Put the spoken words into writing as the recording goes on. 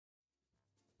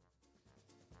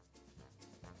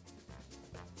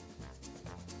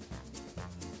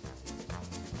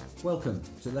Welcome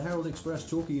to the Herald Express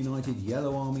Torquay United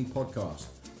Yellow Army podcast,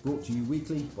 brought to you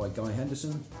weekly by Guy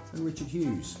Henderson and Richard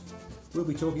Hughes. We'll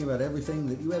be talking about everything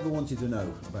that you ever wanted to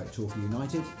know about Torquay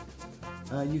United.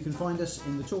 You can find us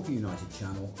in the Torquay United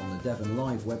channel on the Devon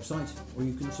Live website, or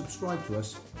you can subscribe to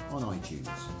us on iTunes.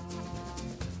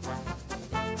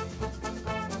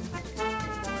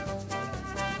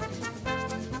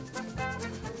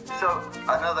 So,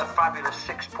 another fabulous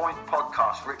 6-point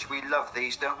podcast. Rich, we love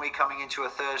these, don't we? Coming into a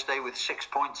Thursday with 6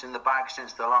 points in the bag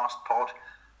since the last pod,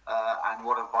 and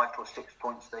what a vital 6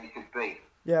 points they could be.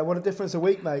 Yeah, what a difference a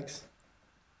week makes.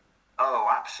 Oh,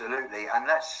 absolutely. And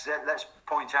let's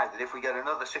point out that if we get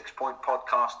another 6-point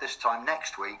podcast this time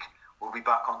next week, we'll be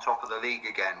back on top of the league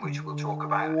again, which we'll talk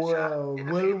about. Well,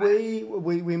 will we?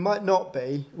 We might not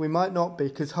be. We might not be,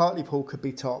 because Hartlepool could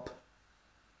be top.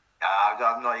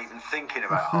 I'm not even thinking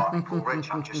about Hartlepool, Rich.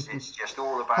 It's just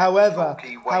all about.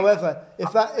 However,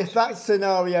 if that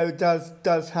scenario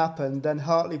does happen, then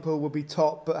Hartlepool will be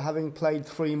top, but having played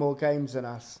 3 more games than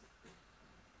us.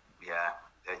 Yeah,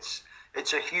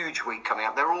 it's a huge week coming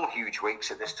up. They're all huge weeks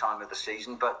at this time of the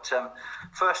season. But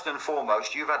first and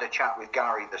foremost, you've had a chat with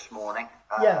Gary this morning.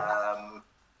 Yeah.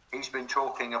 He's been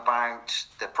talking about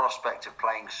the prospect of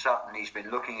playing Sutton. He's been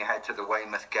looking ahead to the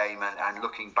Weymouth game and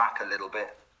looking back a little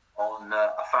bit on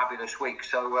a fabulous week.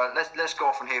 So let's go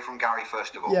off and hear from Gary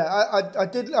first of all. Yeah, I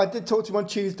did talk to him on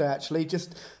Tuesday actually,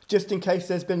 just in case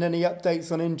there's been any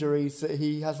updates on injuries that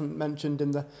he hasn't mentioned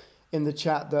in the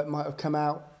chat that might have come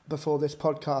out before this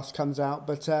podcast comes out.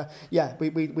 But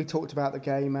we talked about the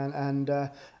game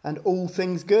and all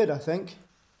things good, I think.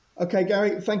 Okay,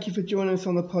 Gary, thank you for joining us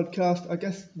on the podcast. I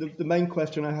guess the main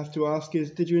question I have to ask is,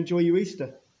 did you enjoy your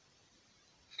Easter?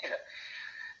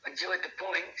 Yeah, enjoyed the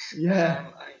points. Yeah.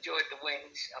 I enjoyed the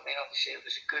wins. I mean, obviously it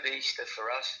was a good Easter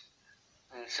for us.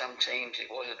 Some teams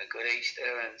it wasn't a good Easter,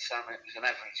 and some it was an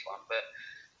average one.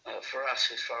 But for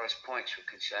us, as far as points were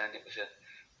concerned, it was a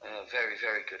very,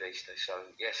 very good Easter.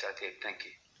 So yes, I did. Thank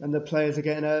you. And the players are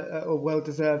getting a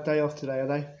well-deserved day off today,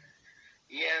 are they?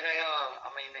 Yeah, they are. I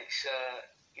mean, it's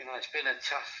it's been a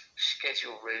tough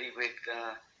schedule really with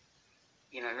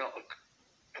not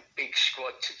a big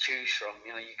squad to choose from.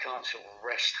 You can't sort of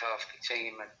rest half the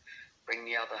team and bring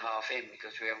the other half in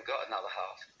because we haven't got another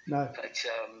half. No. But so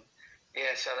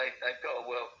they've got a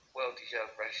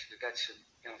well-deserved rest. We've had some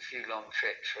a few long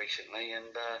trips recently, and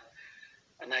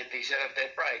they deserve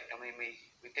their break. I mean, we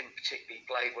didn't particularly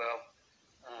play well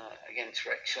against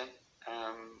Wrexham,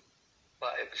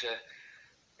 but it was a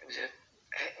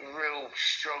real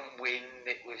strong win.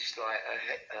 It was like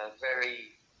a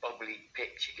very bubbly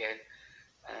pitch again.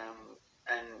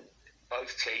 And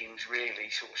both teams really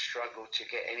sort of struggled to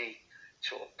get any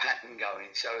sort of pattern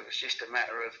going. So it was just a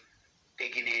matter of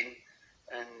digging in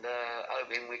and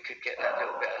hoping we could get that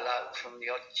little bit of luck from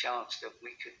the odd chance that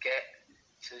we could get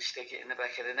to stick it in the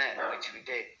back of the net, which we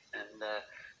did. And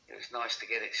it was nice to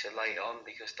get it so late on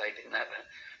because they didn't have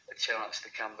a chance to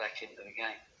come back into the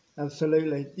game.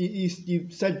 Absolutely.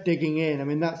 You said digging in. I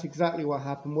mean, that's exactly what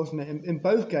happened, wasn't it? In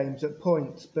both games at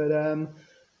points. But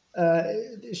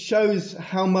it shows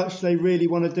how much they really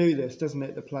want to do this, doesn't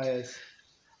it, the players?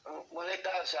 Well, it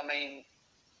does. I mean,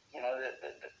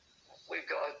 we've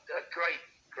got a great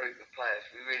group of players.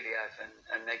 We really have.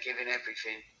 And they're giving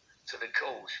everything to the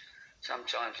cause.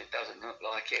 Sometimes it doesn't look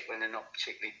like it when they're not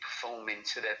particularly performing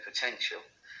to their potential.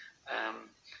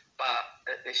 But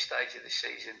at this stage of the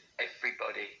season,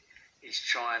 everybody is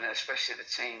trying, especially the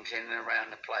teams in and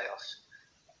around the playoffs.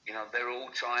 They're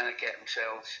all trying to get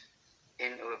themselves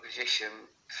into a position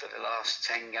for the last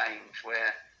 10 games where,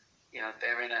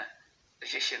 they're in a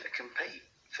position to compete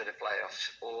for the playoffs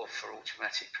or for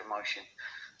automatic promotion.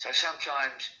 So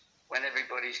sometimes when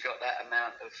everybody's got that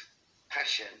amount of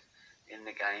passion in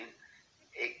the game,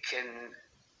 it can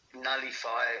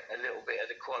nullify a little bit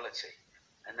of the quality.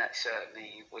 And that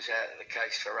certainly was out of the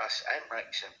case for us and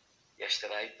Wrexham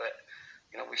yesterday. But,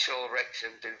 we saw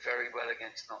Wrexham do very well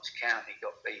against Notts County,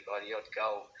 got beat by the odd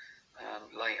goal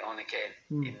late on again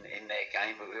in their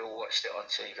game, but we all watched it on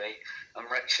TV.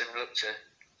 And Wrexham looked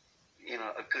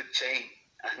a good team,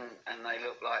 and they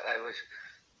looked like they was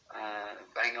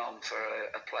bang on for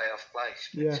a playoff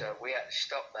place. But we had to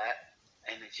stop that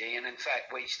energy, and in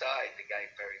fact we started the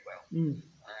game very well.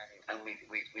 And we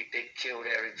did kill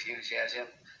their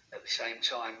enthusiasm at the same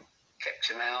time, kept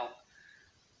them out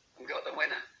and got the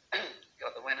winner.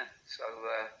 So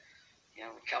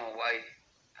we come away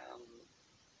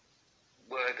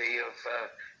worthy of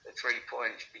the 3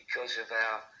 points because of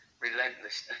our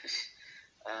relentlessness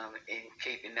in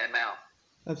keeping them out.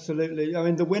 Absolutely. I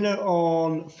mean, the winner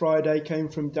on Friday came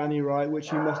from Danny Wright,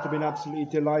 which you must have been absolutely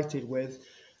delighted with.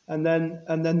 and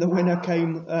then the winner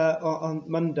came on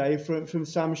Monday from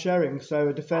Sam Sherring. So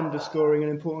a defender scoring an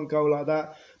important goal like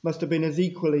that must have been as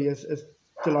equally as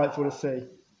delightful to see.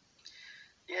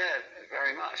 Yeah,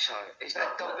 very much so. Is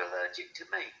that dog allergic to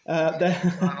me?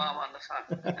 I'm on the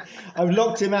phone. I've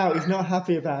locked him out. He's not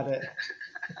happy about it.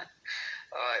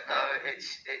 All right, no,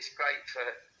 it's great for.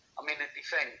 I mean, the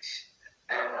defence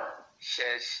and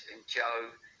Shez and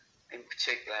Joe in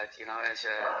particular,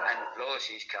 and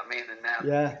Lawsey's come in, and now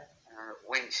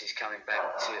Wince is coming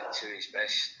back to his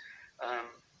best.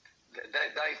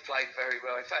 They've played very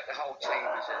well. In fact, the whole team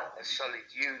as a solid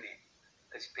unit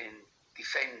has been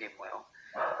defending well.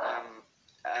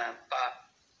 But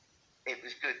it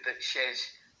was good that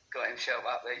Shez got himself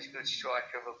up there. He's a good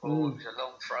striker of a ball. It was a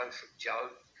long throw from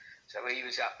Joe, so he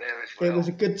was up there as well. It was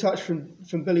a good touch from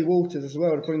Billy Walters as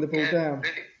well to bring the ball down.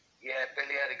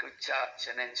 Billy had a good touch,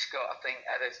 and then Scott, I think,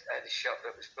 had a shot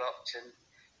that was blocked and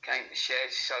came to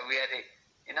Shez. So we had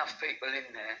enough people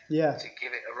in there to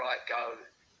give it a right go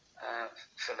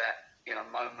for that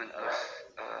moment of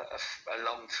a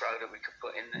long throw that we could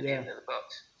put in the end of the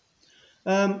box.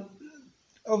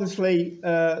 Obviously,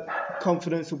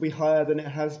 confidence will be higher than it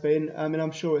has been. I mean,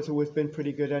 I'm sure it's always been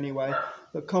pretty good anyway.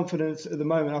 But confidence at the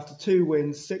moment, after 2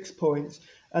 wins, 6 points,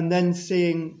 and then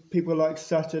seeing people like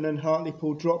Sutton and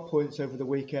Hartlepool drop points over the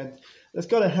weekend, that's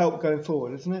got to help going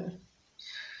forward, isn't it?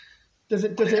 Does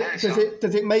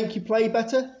it make you play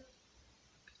better?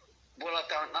 Well, I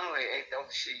don't know. It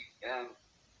obviously,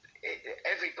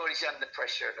 everybody's under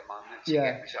pressure at the moment to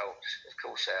get results. Of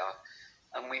course they are,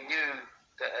 and we knew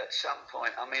that at some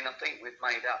point. I mean, I think we've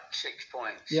made up 6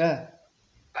 points.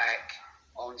 Back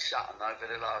on Sutton over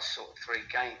the last sort of 3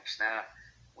 games. Now,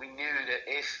 we knew that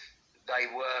if they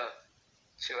were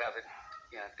to have a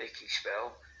dicky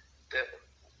spell, that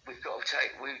we've got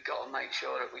to make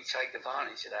sure that we take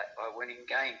advantage of that by winning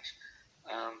games.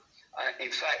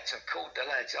 In fact, I called the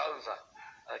lads over.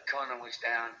 Connor was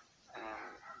down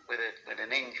with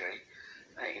an injury.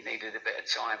 He needed a bit of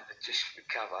time to just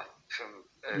recover from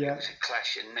it was a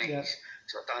clash in knees.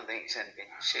 So I don't think it's anything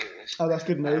serious. Oh, that's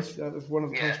good news. That was one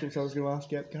of the questions I was going to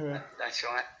ask. Yep, carry on. That's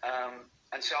right.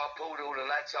 And so I pulled all the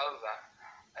lads over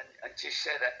and just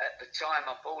said that at the time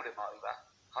I pulled them over,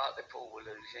 Hartlepool were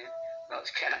losing,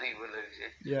 Notts County were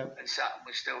losing, and Sutton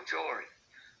was still drawing.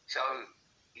 So,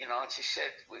 I just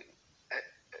said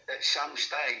at some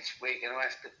stage we're going to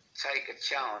have to take a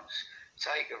chance,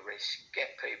 take a risk,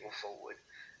 get people forward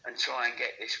and try and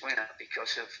get this winner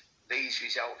because of these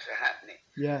results are happening.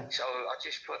 So I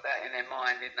just put that in their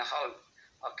mind in the hope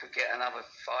I could get another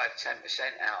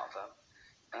 5-10% out of them.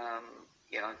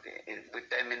 With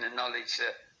them in the knowledge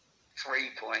that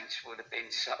 3 points would have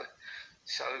been so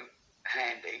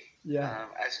handy,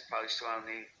 as opposed to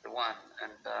only the one.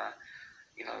 And I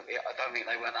don't think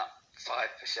they went up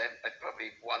 5%, but probably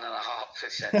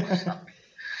 1.5% or something.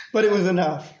 But it was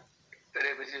enough. But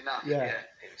it was enough.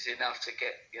 It was enough to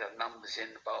get numbers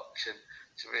in the box and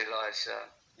to realise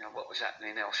what was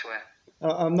happening elsewhere.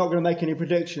 I'm not going to make any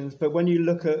predictions, but when you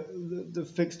look at the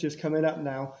fixtures coming up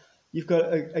now, you've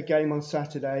got a game on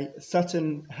Saturday.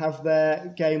 Sutton have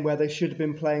their game where they should have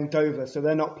been playing Dover, so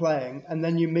they're not playing, and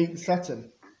then you meet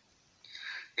Sutton.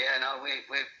 Yeah, no,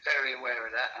 we're very aware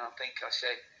of that, and I think I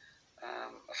said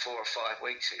 4 or 5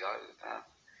 weeks ago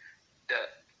that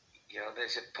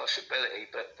there's a possibility,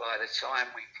 but by the time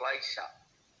we play Sutton,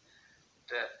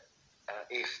 that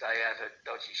if they have a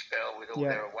dodgy spell with all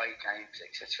their away games,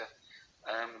 etc.,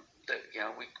 that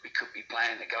we could be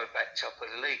playing to go back top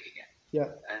of the league again.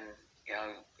 And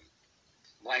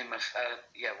Weymouth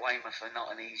are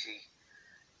not an easy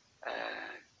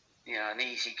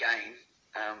game.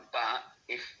 But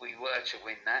if we were to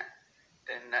win that,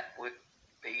 then that would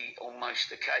be almost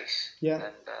the case.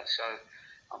 And so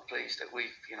I'm pleased that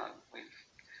we've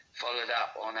followed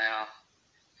up on our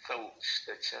thoughts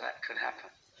that could happen.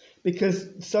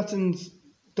 Because Sutton's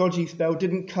dodgy spell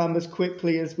didn't come as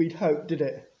quickly as we'd hoped, did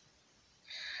it?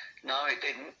 No, it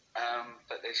didn't.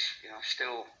 But there's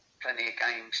still plenty of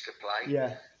games to play.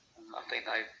 I think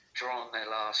they've drawn their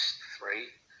last 3.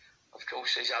 Of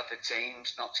course, there's other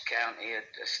teams. Notts County are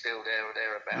still there or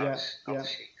thereabouts.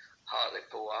 Obviously,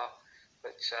 Hartlepool are.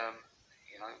 But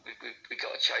we've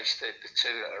got to chase the 2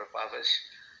 that are above us.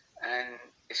 And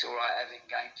it's all right having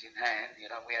games in hand.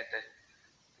 We had the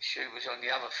shoe was on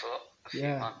the other foot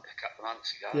a couple of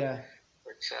months ago.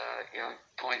 But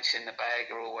points in the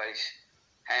bag are always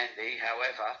handy.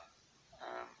 However,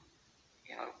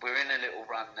 we're in a little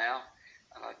run now,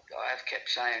 and I have kept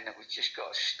saying that we've just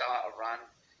got to start a run,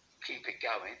 keep it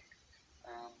going,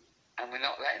 and we're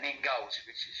not letting in goals,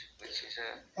 which is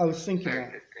a I was thinking very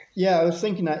that. good thing. Yeah, I was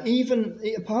thinking that. Even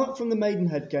apart from the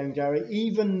Maidenhead game, Gary,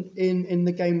 even in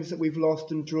the games that we've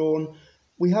lost and drawn,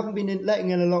 we haven't been letting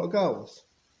in a lot of goals.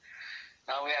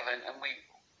 No, we haven't, and we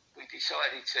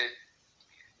decided to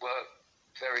work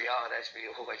very hard, as we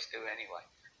always do anyway.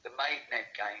 The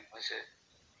Maidenhead game was a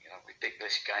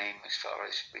ridiculous game as far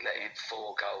as we let in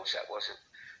 4 goals. That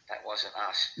wasn't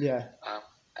us. Yeah.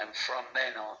 And from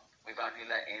then on, we've only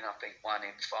let in, I think, 1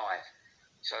 in 5.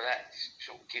 So that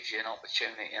sort of gives you an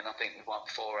opportunity, and I think we won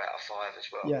 4 out of 5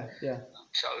 as well. Yeah.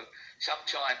 So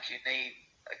sometimes you need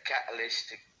a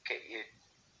catalyst to get you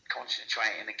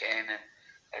concentrating again, and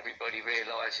everybody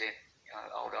realising,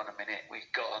 hold on a minute,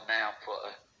 we've got to now put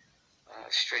a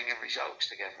string of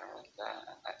results together, and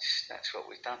that's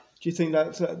what we've done. Do you think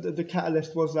that the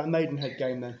catalyst was that Maidenhead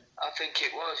game then? I think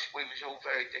it was. We was all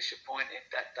very disappointed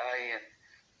that day, and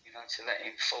to let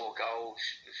in 4 goals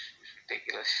was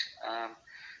ridiculous.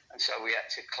 And so we had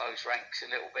to close ranks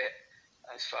a little bit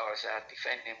as far as our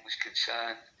defending was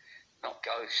concerned, not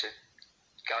go so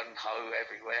gung-ho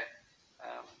everywhere.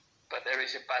 But there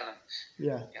is a balance.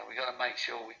 Yeah. We've got to make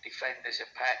sure we defend as a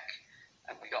pack,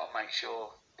 and we've got to make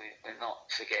sure we're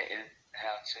not forgetting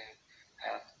how to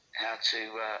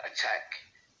attack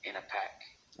in a pack.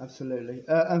 Absolutely.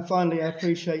 And finally, I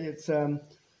appreciate it's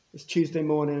Tuesday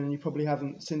morning and you probably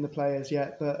haven't seen the players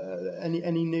yet, but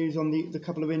any news on the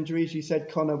couple of injuries? You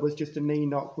said Connor was just a knee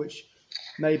knock, which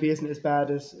maybe isn't as bad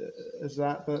as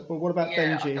that, but what about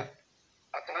Benji?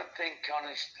 I don't think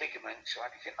Connor's ligaments or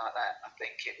anything like that. I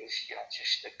think it was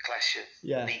just a clash of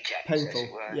kneecaps, painful. as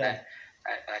it were. Yeah.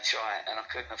 That's right, and I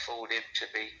couldn't afford him to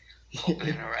be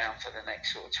hobbling around for the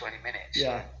next sort of 20 minutes.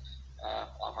 Yeah. So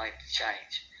I made the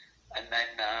change. And then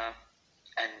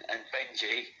and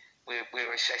Benji,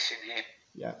 we're assessing him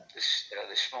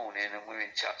this morning, and we're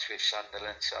in touch with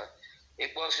Sunderland. So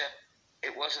it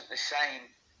wasn't the same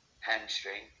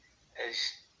hamstring as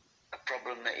a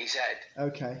problem that he's had.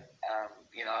 Okay.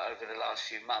 Over the last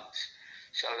few months.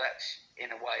 So that's in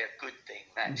a way a good thing.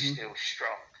 That's still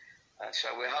strong. So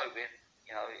we're hoping,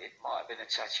 it might have been a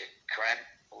touch of cramp,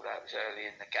 although it was early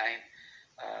in the game,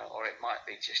 or it might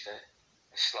be just a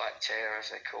slight tear,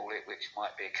 as they call it, which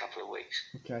might be a couple of weeks.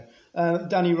 Okay.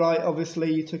 Danny Wright,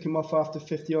 obviously, you took him off after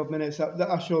 50 odd minutes.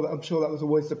 I'm sure that was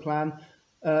always the plan.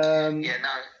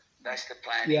 That's the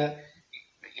plan. Yeah.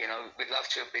 We'd love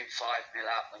to have been 5-0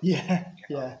 up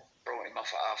and brought him off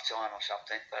at half time or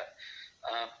something, but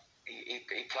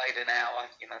he played an hour.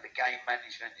 The game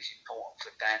management is important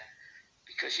for Dan,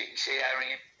 because you can see how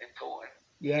important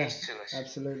he is to us.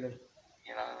 Absolutely.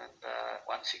 And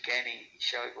once again he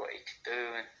showed what he could do,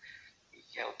 and he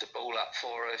held the ball up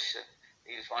for us, and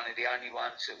he was one of the only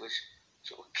ones that was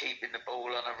sort of keeping the ball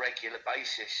on a regular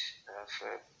basis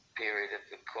for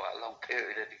quite a long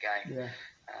period of the game. Yeah.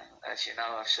 As you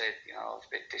know, I've said, I was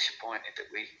a bit disappointed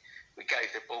that we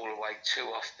gave the ball away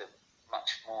too often,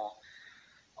 much more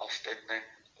often than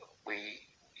we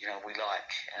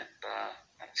like, and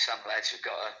some lads have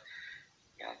got to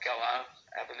go home,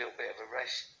 have a little bit of a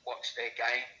rest, watch their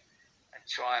game, and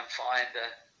try and find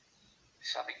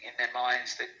something in their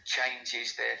minds that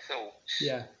changes their thoughts.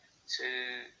 Yeah. To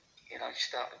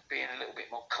start being a little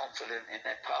bit more confident in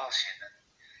their passing and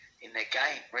in their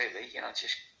game, really.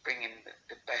 Just bringing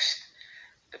the best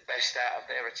out of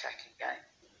their attacking game.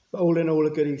 But all in all, a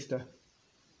good Easter.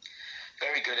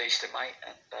 Very good Easter, mate,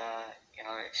 and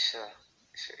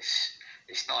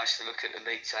it's nice to look at the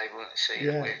league table and see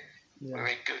that we're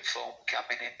in good form,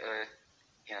 coming into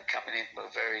a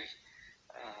very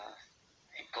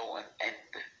important end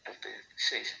of the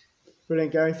season.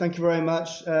 Brilliant, Gary. Thank you very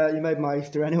much. You made my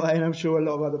Easter anyway, and I'm sure a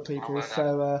lot of other people.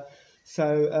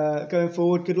 So going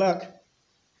forward, good luck.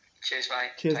 Cheers,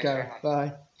 mate. Cheers, Gary.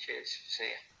 Bye. Cheers. See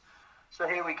you. So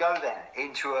here we go then,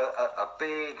 into a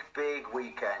big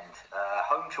weekend.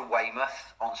 Home to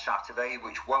Weymouth on Saturday,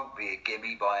 which won't be a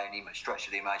gimme by any stretch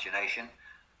of the imagination.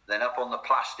 Then up on the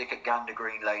plastic at Gander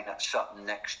Green Lane at Sutton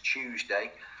next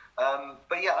Tuesday.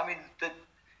 But yeah, I mean,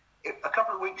 a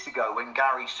couple of weeks ago when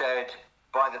Gary said,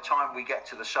 by the time we get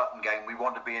to the Sutton game, we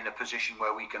want to be in a position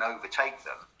where we can overtake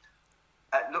them,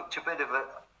 it looked a bit of a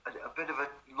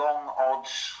long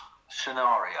odds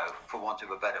scenario, for want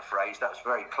of a better phrase. That's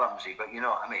very clumsy, but you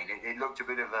know what I mean. It looked a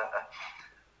bit of a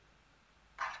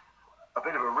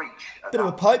reach. A bit of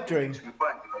a pipe dream. We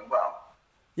weren't doing well.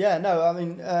 Yeah, no, I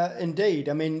mean, indeed.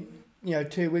 I mean,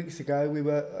 2 weeks ago we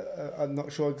were. I'm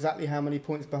not sure exactly how many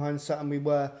points behind Sutton we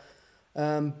were,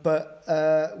 but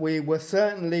we were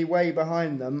certainly way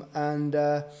behind them,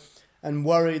 and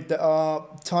worried that our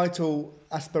title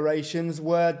aspirations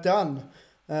were done.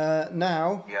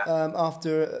 Now,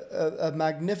 after a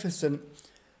magnificent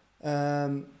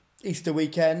Easter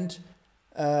weekend,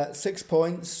 6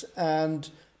 points, and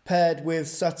paired with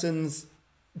Sutton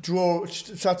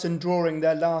drawing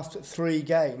their last 3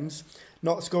 games,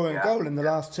 not scoring a goal in the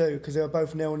last 2 because they were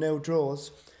both 0-0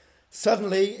 draws.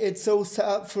 Suddenly, it's all set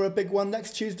up for a big one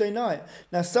next Tuesday night.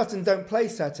 Now, Sutton don't play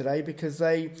Saturday because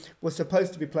they were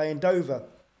supposed to be playing Dover.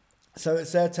 So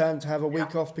it's their turn to have a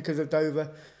week off because of Dover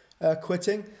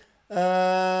quitting.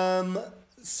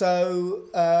 So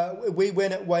we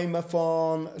win at Weymouth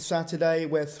on Saturday.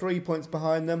 We're 3 points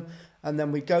behind them. And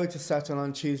then we go to Sutton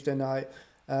on Tuesday night.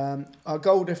 Our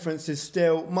goal difference is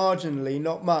still marginally,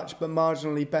 not much, but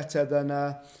marginally better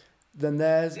than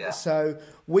theirs. Yeah. So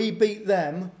we beat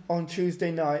them on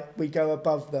Tuesday night. We go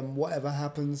above them, whatever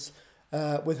happens.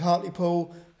 With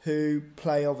Hartlepool, who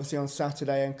play obviously on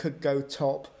Saturday and could go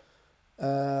top.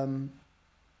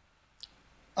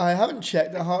 I haven't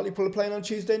checked that Hartlepool are playing on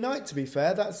Tuesday night. To be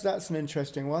fair, that's an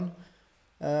interesting one.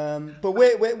 But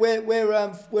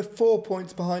we're 4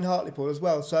 points behind Hartlepool as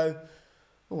well. So,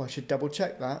 I should double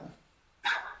check that.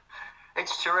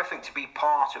 It's terrific to be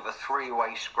part of a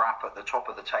 3-way scrap at the top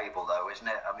of the table, though, isn't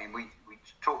it? I mean, we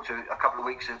talked a couple of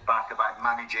weeks back about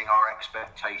managing our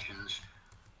expectations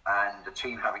and the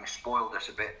team having spoiled us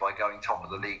a bit by going top of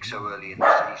the league so early in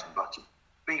the season. But to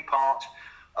be part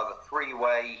of a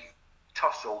 3-way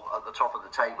tussle at the top of the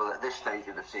table at this stage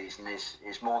of the season is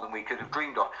more than we could have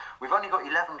dreamed of. We've only got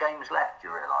 11 games left, you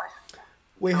realise?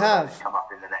 We have. Come up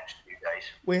in the next few days.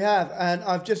 We have, and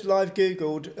I've just live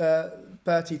Googled,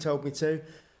 Bertie told me to,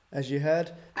 as you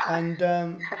heard, and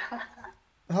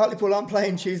Hartlepool aren't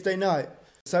playing Tuesday night.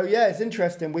 So yeah, it's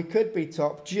interesting. We could be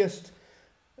top just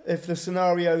if the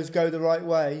scenarios go the right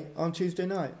way on Tuesday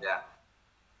night. Yeah.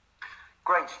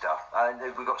 Great stuff.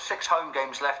 We've got 6 home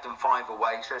games left and 5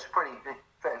 away, so it's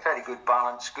fairly good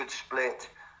balance, good split.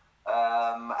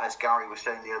 As Gary was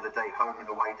saying the other day, home and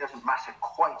away doesn't matter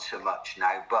quite so much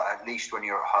now, but at least when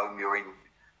you're at home, you're in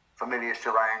familiar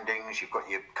surroundings, you've got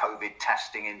your COVID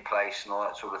testing in place and all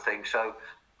that sort of thing. So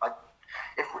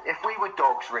if we were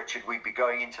dogs, Richard, we'd be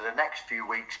going into the next few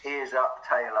weeks, ears up,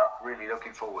 tail up, really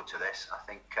looking forward to this. I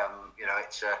think,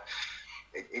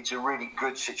 it's a really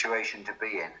good situation to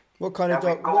be in. What kind of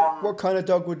dog? What kind of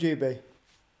dog would you be?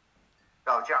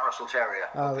 Oh, Jack Russell Terrier,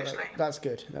 obviously. That's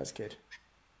good. That's good.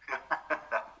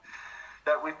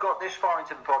 We've got this far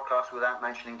into the podcast without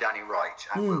mentioning Danny Wright,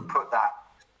 and we'll put that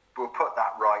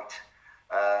right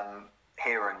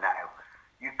here and now.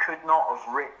 You could not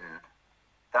have written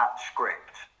that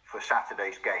script for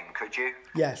Saturday's game, could you?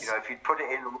 Yes. If you'd put it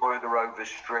in one of the Rovers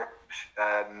strips,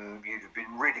 you'd have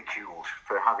been ridiculed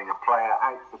for having a player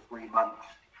out for 3 months,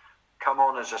 come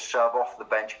on as a sub off the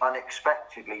bench,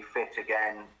 unexpectedly fit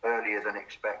again, earlier than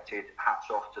expected. Hats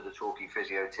off to the Torquay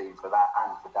physio team for that,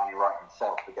 and for Danny Wright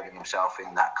himself for getting himself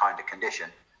in that kind of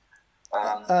condition.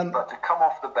 But to come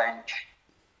off the bench,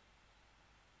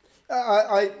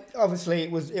 I obviously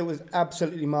it was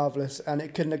absolutely marvellous, and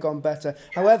it couldn't have gone better.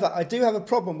 However, I do have a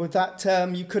problem with that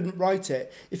term. You couldn't write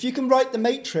it. If you can write the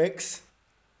Matrix,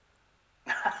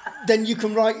 then you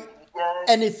can write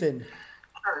anything.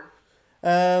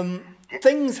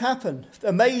 Things happen.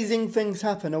 Amazing things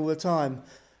happen all the time,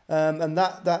 and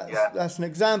that's an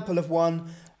example of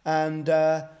one. And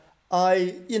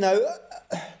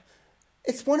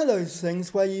it's one of those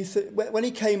things where when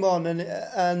he came on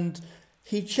and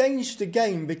he changed the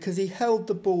game because he held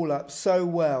the ball up so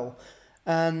well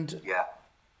and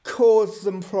caused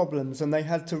them problems, and they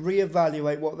had to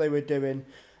reevaluate what they were doing.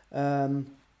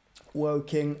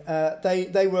 Woking,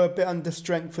 they were a bit under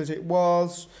strength as it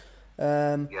was.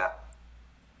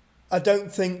 I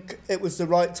don't think it was the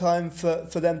right time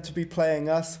for them to be playing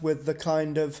us with the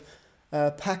kind of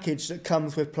package that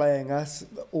comes with playing us,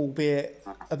 albeit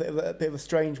a bit of a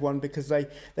strange one because they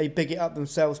big it up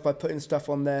themselves by putting stuff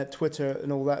on their Twitter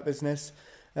and all that business.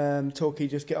 Torquay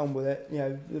just get on with it.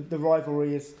 The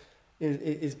rivalry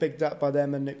is bigged up by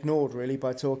them and ignored really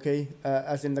by Torquay,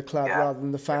 as in the club rather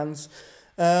than the fans.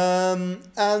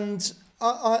 And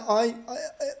I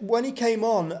when he came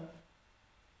on,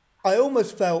 I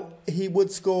almost felt he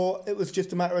would score. It was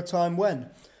just a matter of time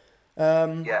when.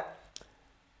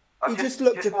 He just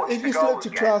looked a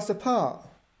class apart.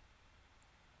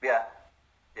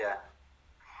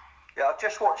 I've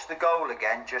just watched the goal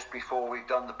again just before we've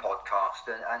done the podcast,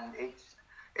 and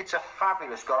it's a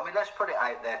fabulous goal. I mean, let's put it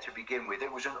out there to begin with.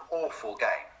 It was an awful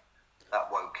game,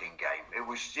 that Woking game. It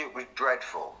was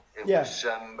dreadful.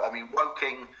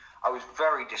 Woking. I was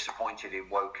very disappointed in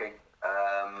Woking.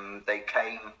 They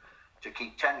came to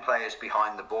keep 10 players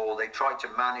behind the ball. They tried to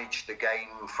manage the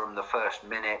game from the first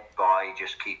minute by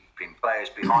just keeping players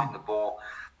behind the ball.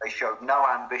 They showed no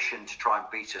ambition to try and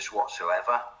beat us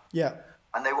whatsoever. Yeah.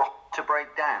 And they were to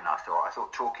break down, I thought. I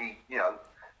thought Torquay,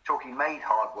 Torquay made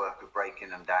hard work of breaking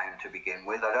them down to begin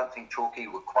with. I don't think Torquay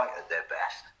were quite at their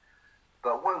best.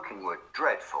 But Woking were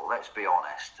dreadful, let's be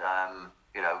honest.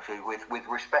 With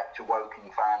respect to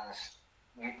Woking fans,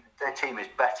 their team is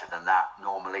better than that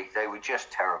normally. They were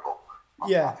just terrible on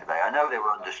Saturday. I know they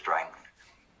were under strength.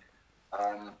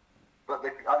 But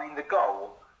the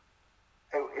goal,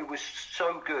 it was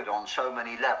so good on so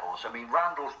many levels. I mean,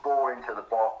 Randall's ball into the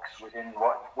box was in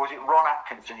what was it? Ron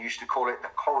Atkinson used to call it the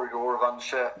corridor of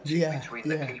uncertainty between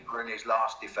the keeper and his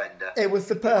last defender. It was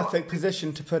the perfect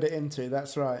position to put it into.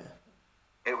 That's right.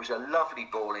 It was a lovely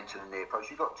ball into the near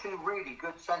post. You've got two really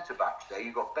good centre-backs there.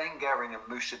 You've got Ben Gehring and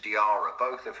Moussa Diarra,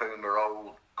 both of whom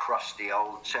are crusty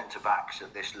old centre-backs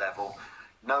at this level,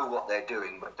 know what they're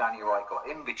doing, but Danny Wright got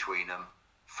in between them,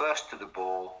 first to the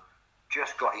ball,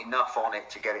 just got enough on it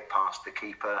to get it past the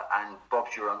keeper, and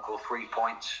Bob's your uncle, 3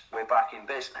 points, we're back in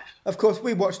business. Of course,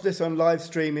 we watched this on live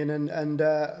streaming and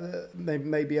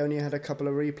maybe only had a couple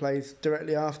of replays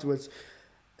directly afterwards.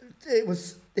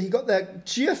 He got there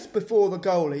just before the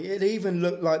goalie. It even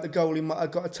looked like the goalie might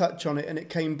have got a touch on it and it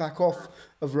came back off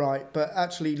of Wright. But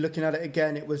actually, looking at it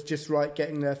again, it was just Wright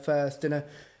getting there first and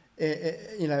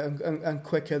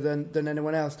quicker than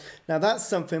anyone else. Now that's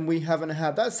something we haven't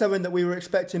had. That's something that we were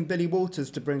expecting Billy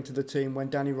Walters to bring to the team when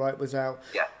Danny Wright was out.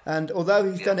 Yeah. And although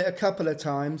he's done it a couple of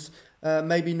times,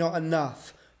 maybe not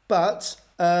enough, but.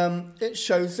 It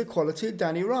shows the quality of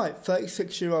Danny Wright,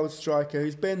 36-year-old striker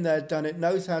who's been there, done it,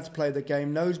 knows how to play the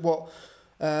game, knows what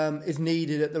is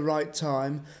needed at the right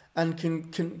time, and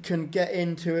can get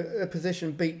into a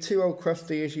position, beat two old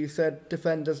crusty, as you said,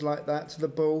 defenders like that to the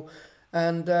ball,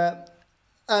 and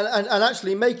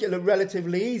actually make it look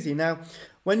relatively easy. Now,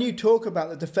 when you talk about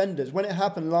the defenders, when it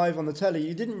happened live on the telly,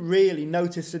 you didn't really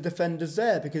notice the defenders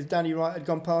there because Danny Wright had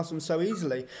gone past them so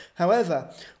easily.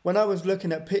 However, when I was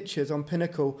looking at pictures on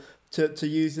Pinnacle to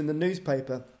use in the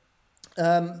newspaper,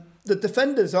 the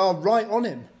defenders are right on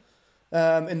him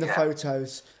in the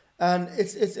photos. And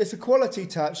it's a quality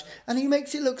touch. And he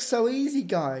makes it look so easy,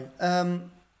 Guy.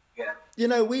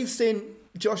 We've seen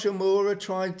Josh Amora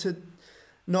try to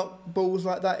knock balls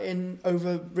like that in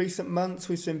over recent months.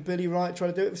 We've seen Billy Wright try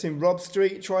to do it. We've seen Rob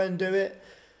Street try and do it.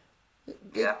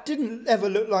 It didn't ever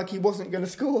look like he wasn't going to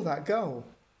score that goal.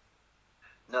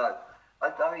 No,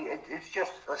 I mean it's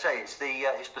just, I say, it's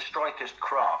the striker's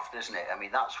craft, isn't it? I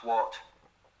mean that's what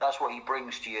he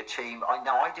brings to your team.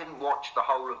 I didn't watch the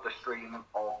whole of the stream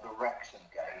of the Wrexham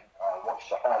game. I watched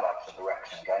the highlights of the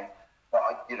Wrexham game,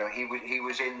 but he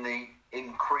was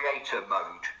in creator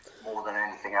mode more than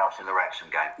anything else in the Wrexham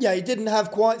game. Yeah, he didn't have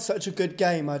quite such a good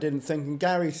game, I didn't think, and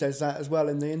Gary says that as well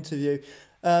in the interview.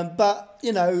 But,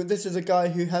 this is a guy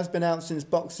who has been out since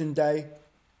Boxing Day,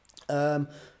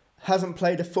 hasn't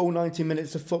played a full 90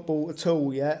 minutes of football at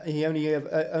all yet. He only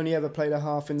ever played a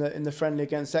half in the friendly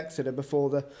against Exeter before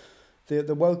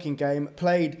the Woking game.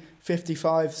 Played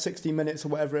 55, 60 minutes or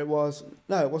whatever it was.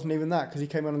 No, it wasn't even that because he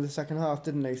came on in the second half,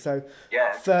 didn't he? So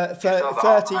 30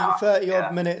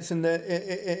 odd minutes in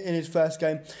his first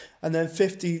game, and then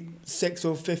 56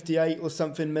 or 58 or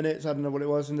something minutes, I don't know what it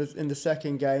was, in the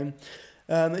second game.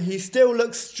 He still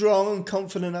looked strong and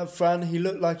confident up front. He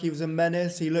looked like he was a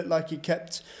menace. He looked like he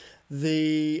kept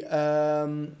the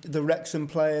Wrexham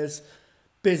players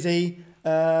busy.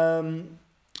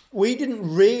 We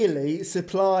didn't really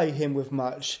supply him with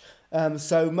much.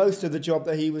 So most of the job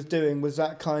that he was doing was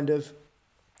that kind of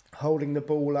holding the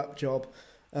ball up job.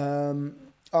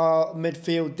 Our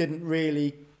midfield didn't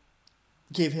really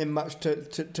give him much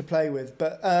to play with.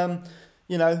 But,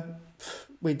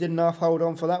 we didn't half hold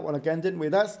on for that one again, didn't we?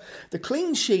 That's the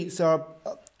clean sheets are,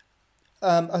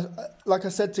 like I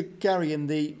said to Gary in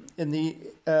the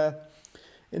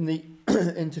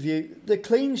interview, the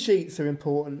clean sheets are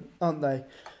important, aren't they?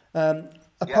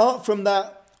 Apart from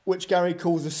that, which Gary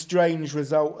calls a strange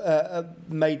result at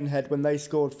Maidenhead when they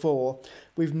scored 4,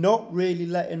 we've not really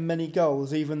let in many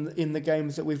goals, even in the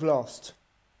games that we've lost.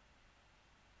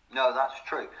 No, that's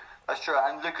true. That's true.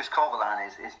 And Lucas Covalan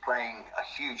is playing a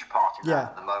huge part in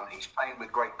that at the moment. He's playing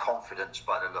with great confidence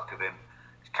by the look of him.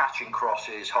 He's catching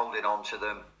crosses, holding on to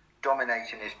them,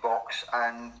 dominating his box,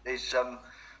 and his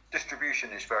distribution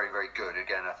is very, very good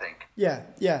again, I think.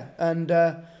 Yeah. And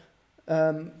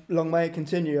long may it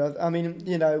continue. I mean,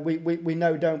 we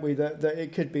know, don't we, that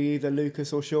it could be either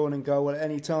Lucas or Sean in goal at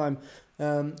any time.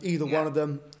 Either one of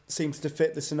them seems to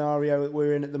fit the scenario that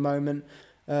we're in at the moment.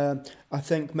 I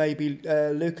think maybe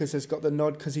Lucas has got the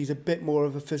nod because he's a bit more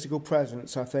of a physical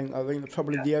presence. I think that's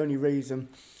probably the only reason.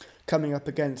 Coming up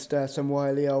against some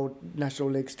wily old National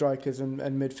League strikers and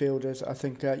midfielders, I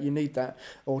think you need that,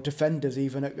 or defenders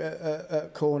even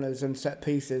at corners and set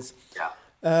pieces.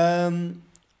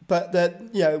 But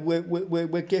that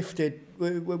we're gifted.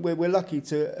 We're lucky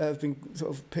to have been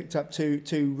sort of picked up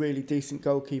two really decent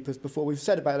goalkeepers before. We've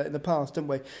said about it in the past, haven't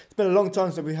we? It's been a long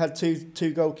time since we've had two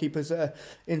goalkeepers that are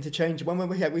interchangeable. When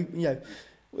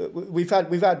we've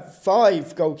had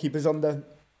 5 goalkeepers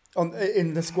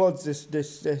in the squads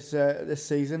this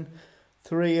season.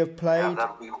 3 have played,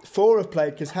 4 have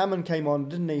played because Hammond came on,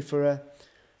 didn't he, for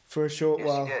a short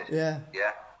while? He did. Yeah,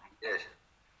 he did.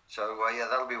 So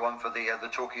that'll be one for the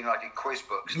Torquay United quiz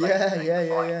books.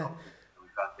 Yeah. We've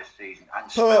had this season. And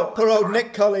poor old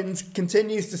Nick Collins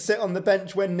continues to sit on the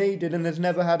bench when needed and has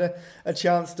never had a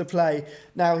chance to play.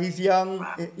 Now he's young,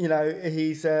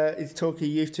 he's Torquay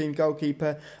youth team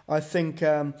goalkeeper. I think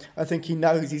he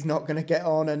knows he's not going to get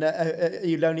on, and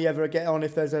he'll only ever get on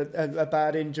if there's a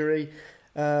bad injury,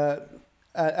 and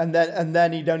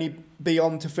then he'd only be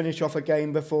on to finish off a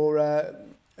game before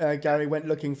Gary went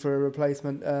looking for a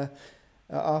replacement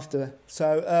after.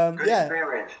 So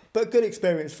experience. But good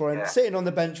experience for him. Yeah. Sitting on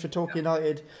the bench for Torquay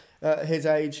United at his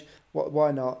age,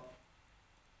 why not?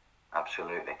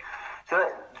 Absolutely. So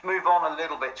let's move on a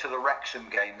little bit to the Wrexham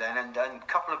game then, and a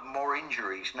couple of more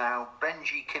injuries. Now,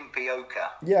 Benji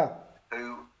Kimpioka,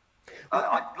 who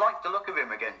I like the look of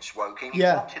him against Woking. He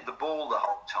wanted the ball the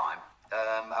whole time,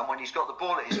 and when he's got the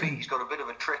ball at his feet, he's got a bit of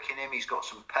a trick in him. He's got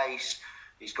some pace.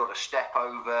 He's got a step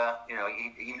over.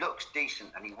 He looks decent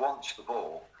and he wants the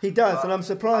ball. He does, and I'm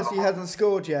surprised he hasn't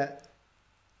scored yet.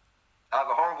 I have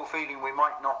a horrible feeling we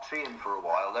might not see him for a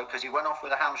while, though, because he went off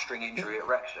with a hamstring injury at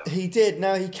Wrexham. He did.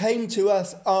 Now, he came to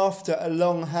us after a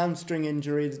long hamstring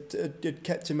injury that had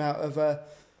kept him out of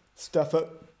stuff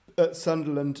at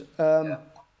Sunderland.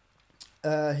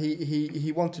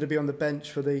 He wanted to be on the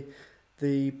bench for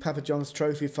the Papa John's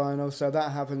Trophy final, so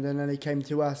that happened, and then he came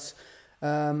to us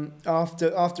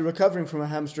after recovering from a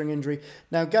hamstring injury.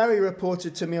 Now, Gary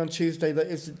reported to me on Tuesday that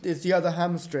it's the other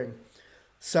hamstring,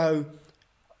 so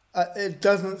it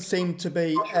doesn't seem to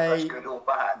be that's good or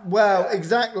bad. Well,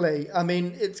 exactly. I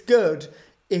mean, it's good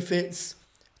if it's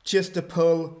just a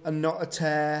pull and not a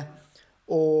tear,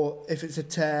 or if it's a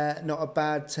tear, not a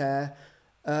bad tear.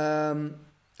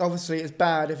 Obviously, it's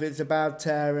bad if it's a bad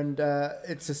tear and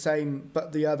it's the same,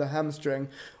 but the other hamstring.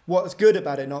 What's good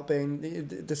about it not being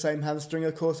the same hamstring,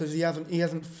 of course, is he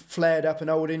hasn't flared up an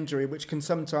old injury, which can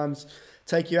sometimes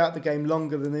take you out the game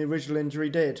longer than the original injury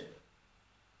did.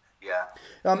 Yeah.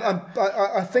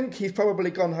 I think he's probably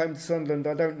gone home to Sunderland.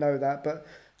 I don't know that, but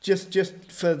just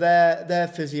for their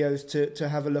physios to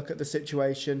have a look at the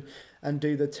situation and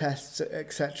do the tests,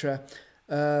 etc.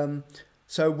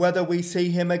 So whether we see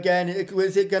him again,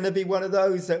 is it going to be one of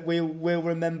those that we'll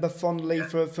remember fondly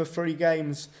for 3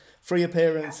 games, 3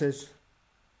 appearances?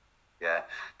 Yeah,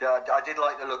 I did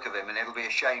like the look of him, and it'll be a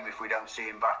shame if we don't see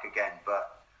him back again,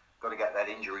 but got to get that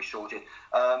injury sorted.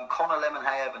 Connor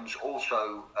Lemonhay-Evans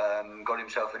also got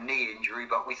himself a knee injury,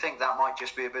 but we think that might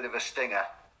just be a bit of a stinger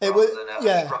rather than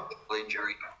a structural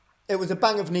injury. It was a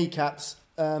bang of kneecaps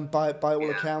by all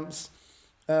accounts.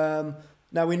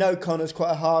 Now, we know Connor's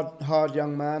quite a hard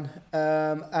young man,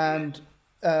 and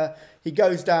he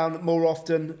goes down more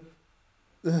often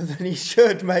than he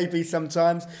should maybe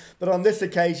sometimes. But on this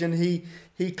occasion,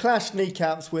 he clashed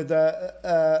kneecaps with,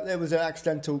 it was an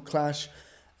accidental clash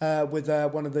with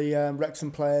one of the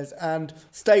Wrexham players, and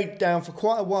stayed down for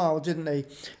quite a while, didn't he?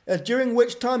 During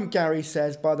which time, Gary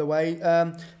says, by the way,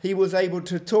 he was able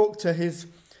to talk to his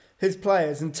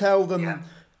players and tell them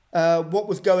what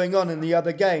was going on in the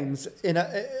other games, in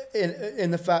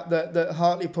the fact that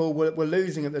Hartlepool were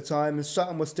losing at the time and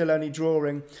Sutton was still only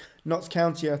drawing. Notts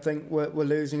County, I think, were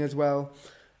losing as well.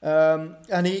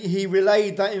 And he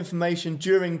relayed that information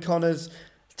during Connor's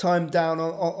time down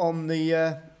on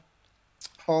the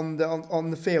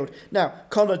field. Now,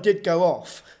 Connor did go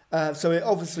off, so it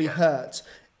obviously hurt.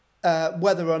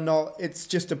 Whether or not it's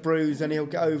just a bruise and he'll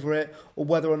get over it, or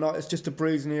whether or not it's just a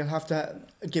bruise and he'll have to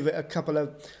give it a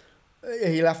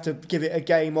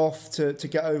game off to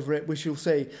get over it, we shall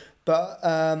see. But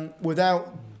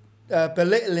without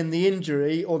belittling the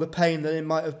injury or the pain that it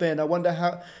might have been, I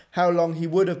wonder how long he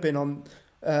would have been on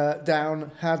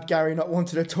down had Gary not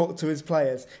wanted to talk to his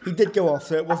players. He did go off,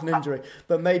 so it was an injury,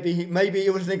 but maybe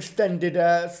it was an extended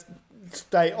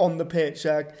stay on the pitch.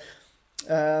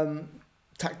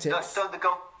 Tactics.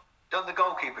 Don't the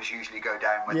goalkeepers usually go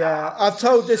down with that? Yeah, I've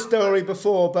told this story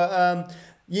before, but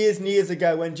years and years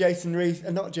ago when David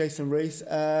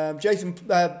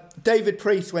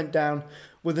Priest went down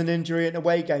with an injury in an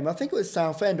away game. I think it was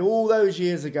Southend all those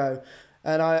years ago.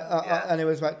 And and it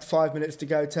was about 5 minutes to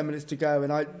go, 10 minutes to go.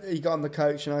 And he got on the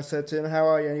coach and I said to him, "How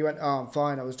are you?" And he went, "Oh, I'm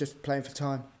fine. I was just playing for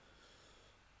time."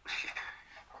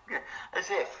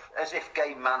 As if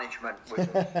game management was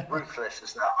as ruthless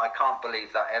as that. I can't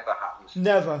believe that ever happens.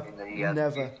 Never.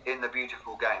 Never. In the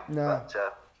beautiful game. No.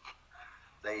 But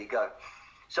there you go.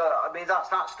 So, I mean,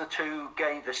 that's the 2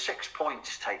 games, the 6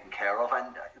 points taken care of.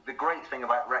 And the great thing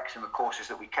about Wrexham, of course, is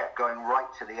that we kept going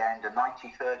right to the end. A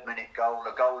 93rd minute goal,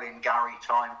 a goal in Gary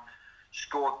time,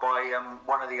 scored by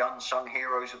one of the unsung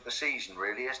heroes of the season,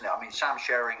 really, isn't it? I mean, Sam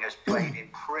Sherring has played in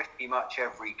pretty much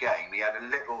every game. He had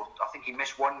I think he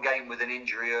missed 1 game with an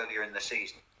injury earlier in the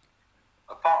season.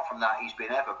 Apart from that, he's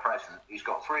been ever present. He's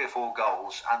got 3 or 4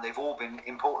 goals, and they've all been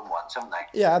important ones, haven't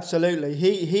they? Yeah, absolutely.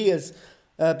 He has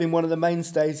been one of the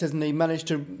mainstays, hasn't he? Managed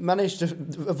to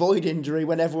avoid injury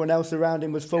when everyone else around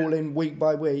him was falling week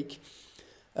by week.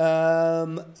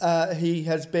 He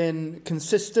has been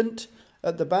consistent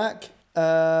at the back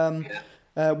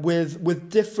with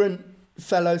different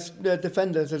fellow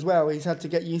defenders as well. He's had to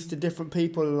get used to different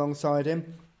people alongside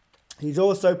him. He's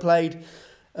also played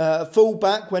full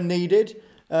back when needed.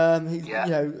 At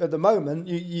the moment,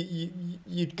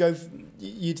 you'd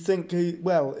think,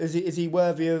 well, is he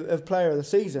worthy of player of the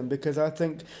season? Because I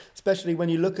think, especially when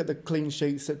you look at the clean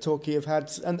sheets that Torquay have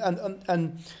had,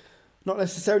 and not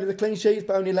necessarily the clean sheets,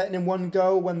 but only letting in 1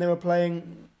 goal when they were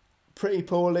playing pretty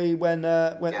poorly, when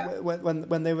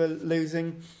they were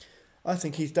losing. I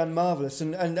think he's done marvellous,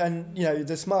 and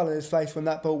the smile on his face when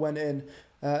that ball went in.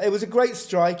 It was a great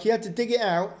strike. He had to dig it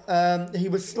out. He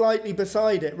was slightly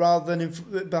beside it rather than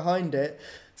behind it.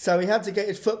 So he had to get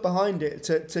his foot behind it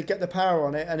to get the power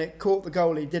on it. And it caught the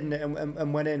goalie, didn't it,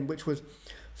 and went in, which was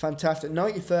fantastic.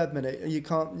 93rd minute. You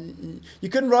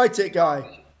couldn't write it,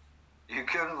 Guy. You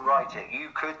couldn't write it. You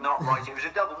could not write it. It was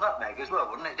a double nutmeg as well,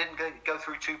 wasn't it? It didn't go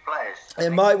through 2 players.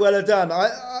 It might well have done.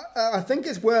 I think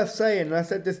it's worth saying, and I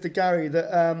said this to Gary,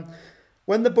 that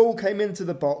when the ball came into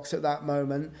the box at that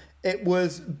moment, it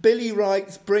was Billy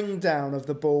Wright's bring down of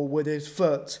the ball with his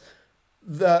foot.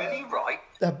 Billy Wright?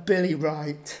 Billy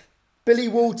Wright. Billy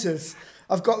Walters.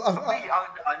 I've got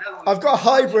I've got a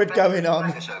hybrid going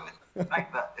on.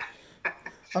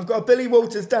 I've got a Billy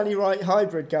Walters, Danny Wright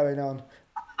hybrid going on.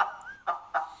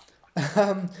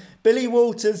 Billy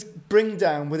Walters' bring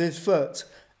down with his foot.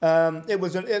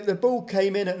 The ball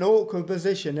came in at an awkward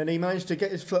position, and he managed to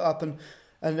get his foot up, and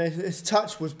his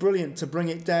touch was brilliant to bring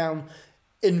it down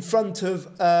in front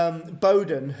of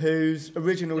Bowden, whose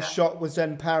original shot was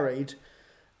then parried,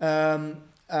 and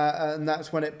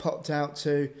that's when it popped out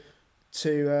to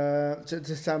Sam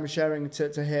Sherring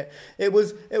to hit. It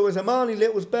was Amani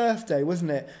Little's birthday,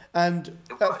 wasn't it? And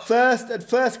at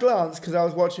first glance, because I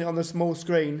was watching it on the small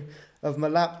screen of my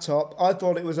laptop, I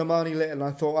thought it was Amani Little, and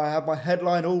I thought I had my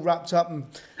headline all wrapped up and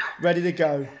ready to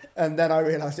go. And then I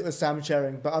realised it was Sam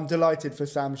Sherring. But I'm delighted for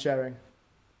Sam Sherring.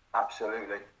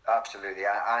 Absolutely,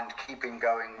 and keeping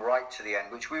going right to the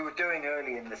end, which we were doing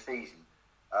early in the season.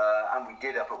 And we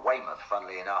did up at Weymouth,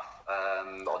 funnily enough,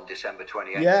 on December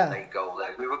 28th, late goal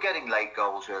there. We were getting late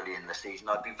goals early in the season.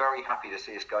 I'd be very happy to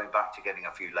see us going back to getting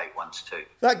a few late ones too.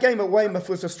 That game at Weymouth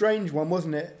was a strange one,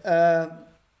 wasn't it?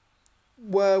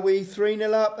 Were we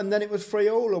 3-0 up and then it was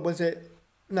 3-3, or was it?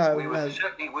 No, we were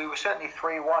certainly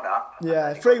 3-1 up.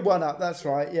 Yeah, 3-1 up, that's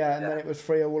right, and then it was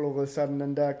 3-3 all of a sudden,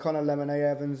 and Connor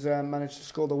Lemonade-Evans managed to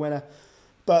score the winner.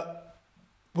 But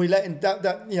we let in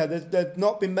there's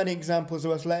not been many examples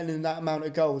of us letting in that amount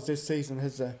of goals this season,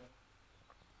 has there?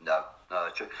 No,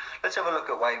 that's true. Let's have a look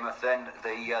at Weymouth then.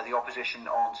 The opposition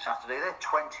on Saturday, they're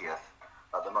 20th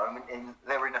at the moment.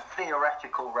 They're in a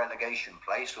theoretical relegation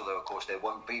place, although of course there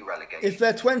won't be relegation. If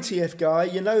they're 20th, Guy,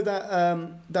 you know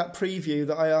that preview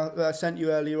that I sent you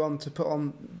earlier on to put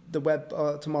on the web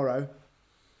tomorrow?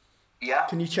 Yeah.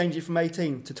 Can you change it from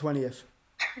 18th to 20th?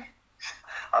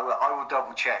 I will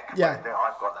double check. Yeah.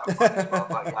 I've got that one as well,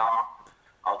 but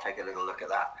I'll take a little look at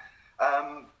that.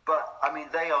 But I mean,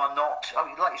 they are not. I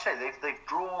mean, like you say, they've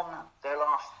drawn their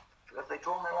last. Have they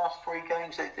drawn their last 3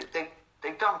 games?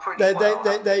 They've done pretty well.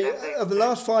 Of the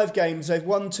last 5 games, they've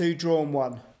won 2, drawn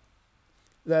 1.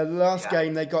 The last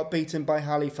game, they got beaten by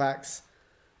Halifax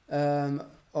on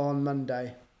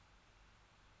Monday.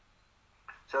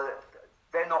 So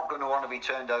they're not going to want to be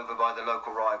turned over by the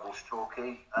local rivals,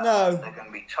 Torquay. No. They're going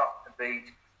to be tough to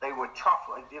beat. They were tough.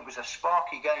 It was a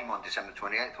sparky game on December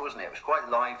 28th, wasn't it? It was quite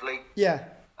lively. Yeah.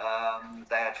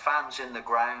 They had fans in the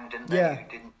ground, and who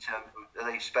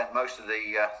They spent most of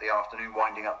the afternoon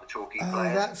winding up the Torquay Oh,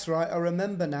 players. that's right. I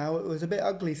remember now. It was a bit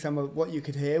ugly, some of what you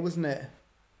could hear, wasn't it?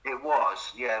 It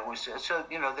was, yeah. It was. So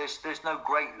there's no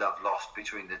great love lost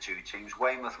between the two teams.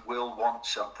 Weymouth will want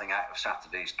something out of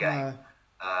Saturday's game. No.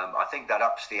 I think that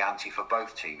ups the ante for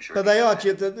both teams. Really,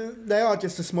 But they are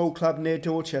just a small club near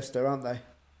Dorchester, aren't they?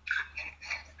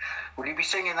 Will you be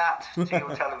singing that to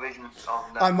your television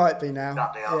on I might be now.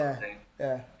 Saturday afternoon?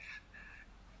 Yeah.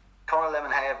 Conor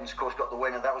Lemonhay Evans, of course, got the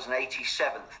winner. That was an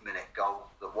 87th minute goal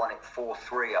that won it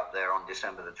 4-3 up there on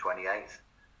December the 28th.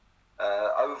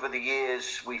 Over the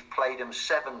years, we've played them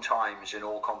 7 times in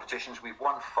all competitions. We've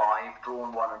won 5,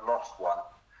 drawn 1 and lost 1.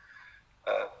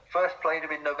 First played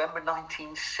them in November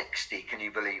 1960, can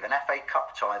you believe? An FA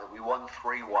Cup tie that we won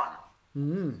 3-1.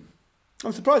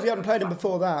 I'm surprised you haven't played them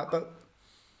before that, but...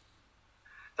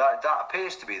 That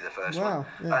appears to be the first one.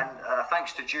 Yeah. And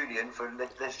thanks to Julian,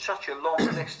 there's such a long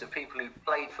list of people who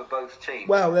played for both teams.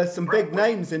 Well, there's some big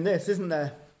names in this, isn't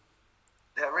there?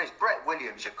 There is. Brett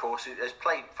Williams, of course, has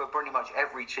played for pretty much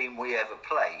every team we ever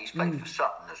play. He's played for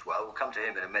Sutton as well. We'll come to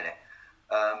him in a minute.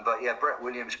 But yeah, Brett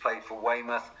Williams played for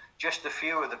Weymouth. Just a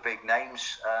few of the big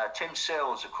names. Tim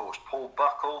Sills, of course, Paul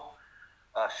Buckle,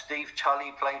 Steve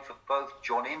Tully played for both,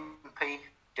 John Impey,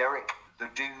 Derek the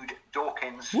Dude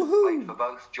Dawkins played for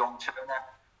both, John Turner,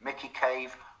 Mickey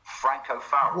Cave, Franco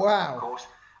Farrell, Wow. of course,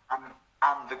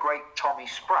 and the great Tommy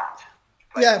Spratt.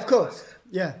 Yeah, of course. Both.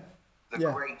 Yeah.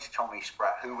 The great Tommy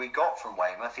Spratt, who we got from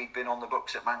Weymouth. He'd been on the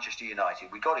books at Manchester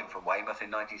United. We got him from Weymouth in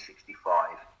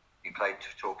 1965. He played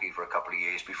for Torquay for a couple of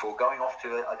years before going off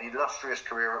to an illustrious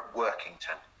career at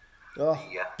Workington. Oh,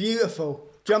 beautiful.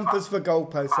 Jumpers for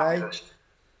goalposts, eh?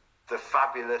 The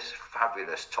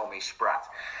fabulous Tommy Spratt.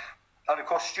 And of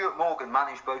course, Stuart Morgan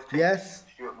managed both teams. Yes.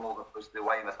 Stuart Morgan was the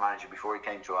Weymouth manager before he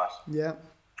came to us. Yeah.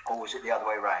 Or was it the other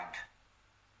way round?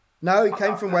 No, he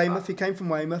came from Weymouth. He came from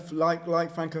Weymouth,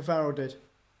 like Franco Farrell did.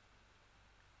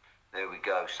 There we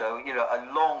go. So,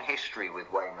 a long history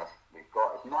with Weymouth. We've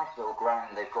got a nice little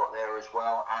ground they've got there as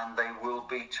well, and they will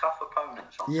be tough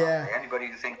opponents on Saturday. Anybody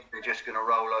who thinks they're just going to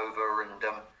roll over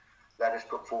and let us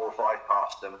put 4 or 5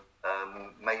 past them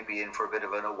may be in for a bit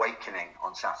of an awakening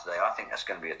on Saturday. I think that's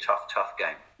going to be a tough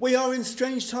game. We are in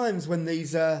strange times when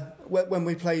when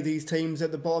we play these teams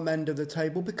at the bottom end of the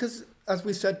table because, as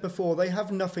we said before, they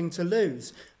have nothing to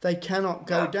lose. They cannot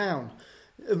go down.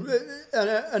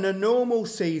 In a normal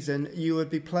season, you would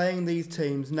be playing these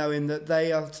teams knowing that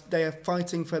they are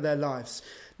fighting for their lives.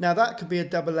 Now that could be a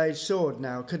double-edged sword,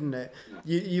 now, couldn't it?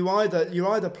 You're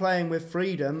either playing with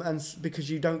freedom and because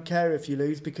you don't care if you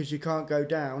lose because you can't go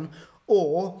down,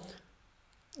 or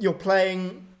you're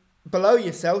playing below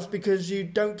yourselves because you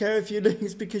don't care if you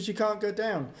lose because you can't go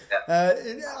down.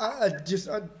 I'd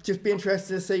just be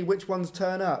interested to see which ones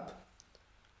turn up.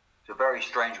 It's a very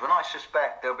strange one. I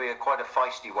suspect there'll be quite a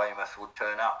feisty Weymouth would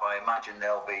turn up. I imagine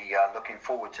they'll be looking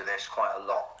forward to this quite a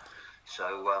lot.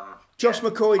 So Josh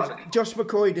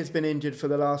McCoy has been injured for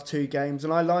the last 2 games,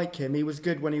 and I like him. He was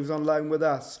good when he was on loan with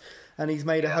us, and he's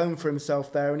made a home for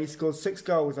himself there, and he scored 6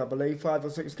 goals, I believe, 5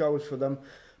 or 6 goals for them.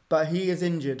 But he is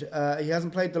injured. He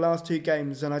hasn't played the last 2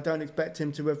 games, and I don't expect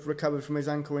him to have recovered from his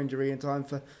ankle injury in time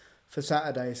for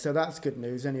Saturday. So that's good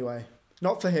news anyway.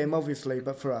 Not for him, obviously,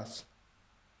 but for us.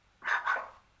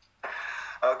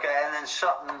 Okay, and then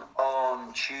Sutton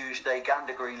on Tuesday,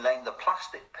 Gander Green Lane, the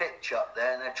plastic pitch up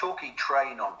there, and they're talking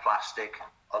train on plastic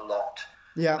a lot.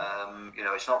 Yeah.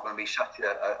 It's not going to be such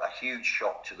a huge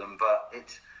shock to them, but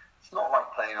it's not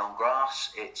like playing on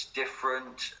grass. It's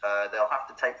different. They'll have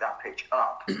to take that pitch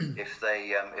up if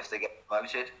they get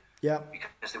promoted. Yeah.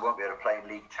 Because they won't be able to play in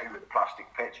League 2 with the plastic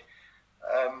pitch.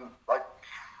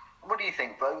 What do you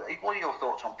think, Bo? What are your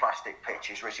thoughts on plastic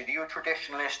pitches, Richard? Are you a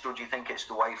traditionalist, or do you think it's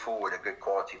the way forward, a good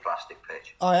quality plastic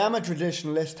pitch? I am a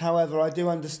traditionalist. However, I do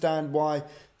understand why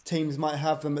teams might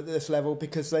have them at this level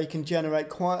because they can generate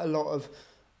quite a lot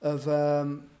of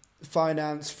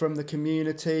finance from the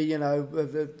community.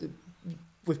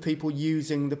 With people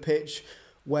using the pitch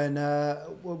when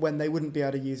they wouldn't be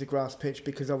able to use a grass pitch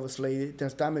because obviously it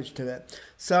does damage to it.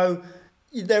 So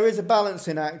there is a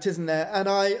balancing act, isn't there? And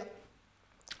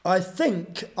I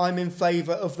think I'm in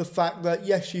favour of the fact that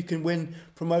yes, you can win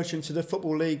promotion to the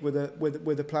Football League with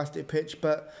a plastic pitch,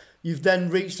 but you've then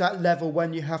reached that level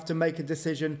when you have to make a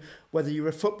decision whether you're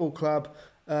a football club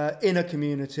in a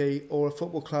community or a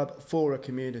football club for a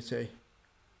community.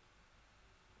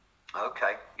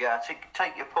 Okay, yeah,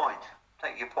 take your point.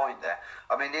 Take your point there.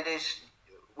 I mean, it is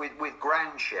with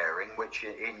ground sharing, which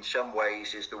in some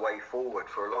ways is the way forward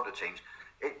for a lot of teams.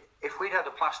 If we'd had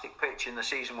a plastic pitch in the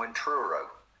season when Truro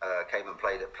came and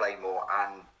played at Playmore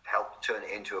and helped turn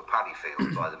it into a paddy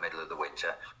field by the middle of the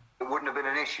winter, it wouldn't have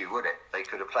been an issue, would it? They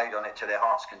could have played on it to their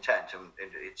heart's content, and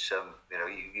it's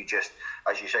you just,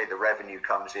 as you say, the revenue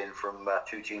comes in from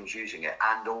two teams using it,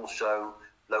 and also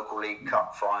local league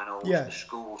cup finals. Yeah. The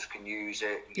schools can use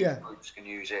it, Yeah. groups can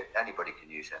use it, anybody can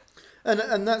use it,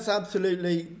 and that's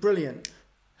absolutely brilliant.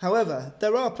 However,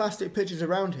 there are plastic pitches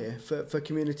around here for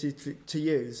community to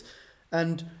use,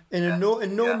 and in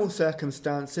normal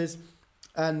circumstances,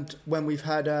 and when we've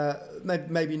had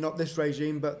maybe not this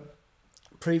regime but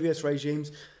previous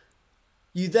regimes,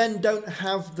 you then don't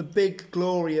have the big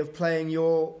glory of playing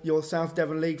your South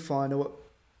Devon League final at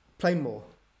Plainmoor.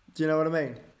 Do you know what I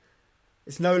mean?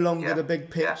 It's no longer the big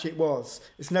pitch it was.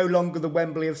 It's no longer the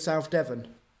Wembley of South Devon.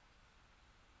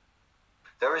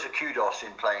 There is a kudos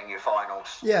in playing your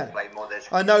finals. Yeah, at Plainmoor.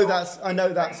 I know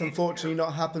that's unfortunately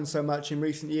not happened so much in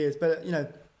recent years, but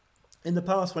in the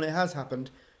past when it has happened,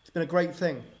 it's been a great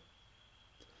thing.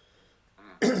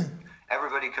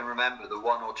 Everybody can remember the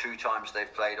one or two times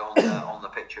they've played on the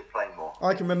pitch at Plainmoor.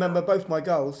 I can remember both my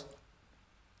goals.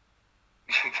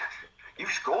 You've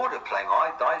scored at Plainmoor.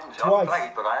 I've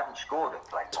played, but I haven't scored at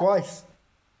Plainmoor. Twice.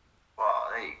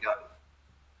 Well, there you go.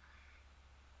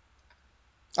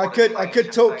 I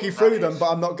could talk you through them, but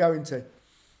I'm not going to.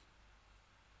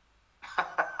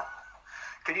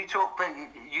 Can you talk?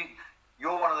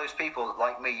 You're one of those people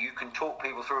like me. You can talk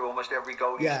people through almost every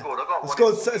goal you scored. I got one.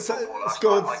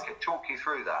 I could talk you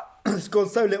through that. Scored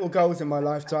so little goals in my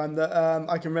lifetime that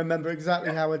I can remember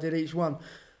exactly how I did each one.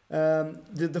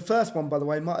 The first one, by the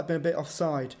way, might have been a bit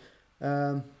offside,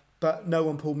 but no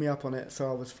one pulled me up on it,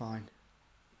 so I was fine.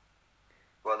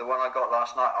 Well, the one I got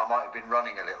last night, I might have been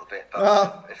running a little bit,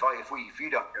 but if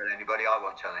you don't tell anybody, I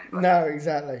won't tell anybody. No,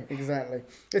 exactly.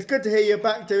 It's good to hear you're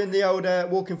back doing the old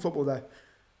walking football, though.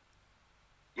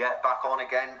 Yeah, back on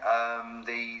again.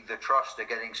 The Trust are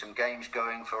getting some games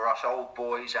going for us old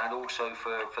boys and also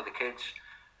for the kids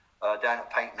down at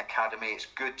Payton Academy. It's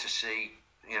good to see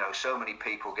so many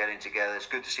people getting together. It's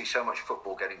good to see so much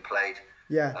football getting played.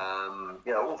 Yeah.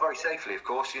 All very safely, of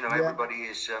course. Everybody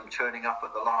is turning up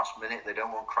at the last minute. They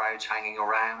don't want crowds hanging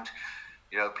around.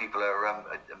 People are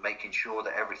making sure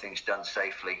that everything's done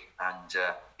safely. And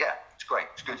it's great.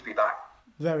 It's good to be back.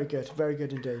 Very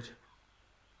good indeed.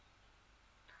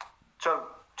 So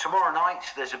tomorrow night,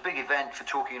 there's a big event for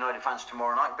Torquay United fans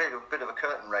tomorrow night. A bit of a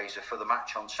curtain raiser for the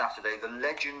match on Saturday. The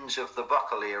Legends of the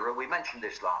Buckle era. We mentioned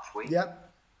this last week. Yep.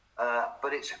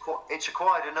 But it's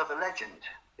acquired another legend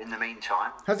in the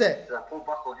meantime. Has it? Paul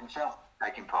Buckle himself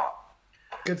taking part.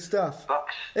 Good stuff.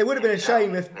 Bucks It would have been a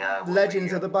shame if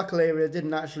Legends be, of the Buckle era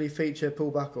didn't actually feature Paul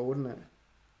Buckle, wouldn't it?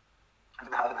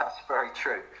 No, that's very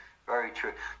true. Very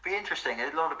true. Be interesting.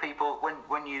 A lot of people,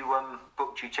 when you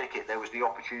booked your ticket, there was the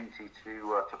opportunity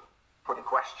to put a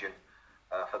question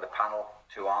for the panel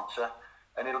to answer,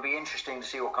 and it'll be interesting to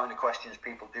see what kind of questions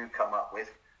people do come up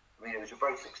with. I mean, it was a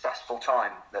very successful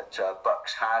time that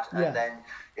Bucks had, and then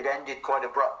it ended quite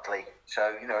abruptly.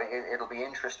 So, it'll be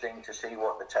interesting to see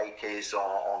what the take is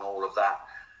on all of that.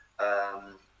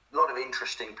 A lot of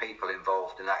interesting people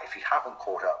involved in that. If you haven't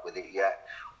caught up with it yet,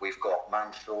 we've got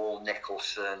Mansell,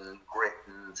 Nicholson,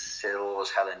 Gritton, Sills,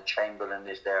 Helen Chamberlain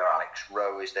is there, Alex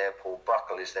Rowe is there, Paul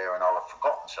Buckle is there, and I'll have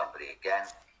forgotten somebody again.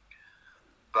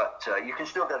 But you can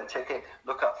still get a ticket.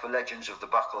 Look up for Legends of the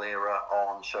Buckle era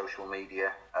on social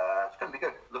media. It's going to be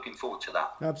good. Looking forward to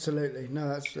that. Absolutely. No,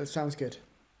 that sounds good.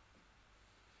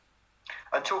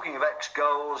 And talking of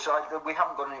ex-goals, we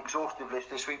haven't got an exhaustive list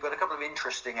this week, but a couple of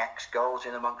interesting ex-goals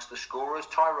in amongst the scorers.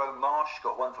 Tyrone Marsh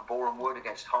got one for Boreham Wood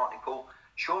against Hartlepool.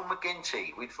 Sean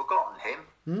McGinty, we'd forgotten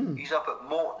him. He's up at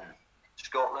Morton,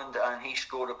 Scotland, and he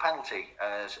scored a penalty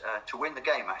to win the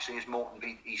game, actually, as Morton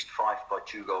beat East Fife by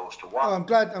 2-1. Oh, I'm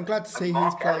glad to see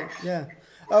he's playing.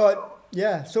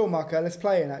 Yeah. Saw Mark Ellis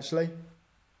playing, actually.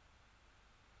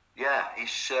 Yeah,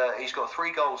 he's got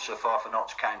 3 goals so far for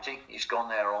Notts County. He's gone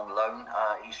there on loan.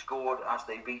 He scored as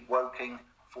they beat Woking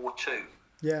 4-2.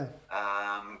 Yeah.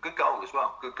 Good goal as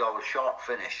well. Good goal, a sharp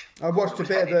finish. I watched a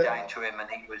bit of the down to him, and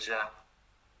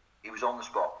he was on the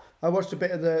spot. I watched a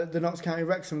bit of the Notts County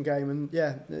Wrexham game, and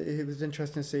it was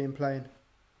interesting to see him playing.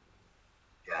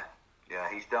 Yeah,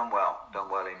 he's done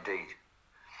well indeed.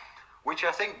 Which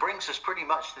I think brings us pretty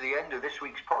much to the end of this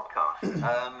week's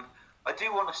podcast. I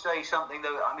do want to say something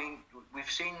though. I mean,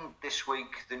 we've seen this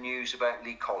week the news about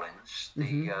Lee Collins,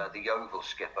 the Yeovil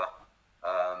skipper,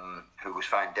 who was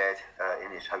found dead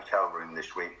in his hotel room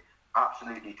this week.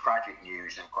 Absolutely tragic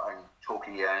news, and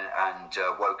Torquay and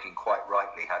Woking quite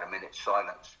rightly had a minute's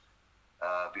silence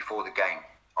before the game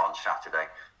on Saturday.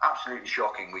 Absolutely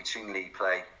shocking. We'd seen Lee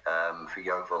play for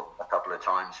Yeovil a couple of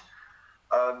times.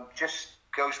 Just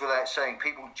goes without saying,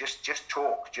 people just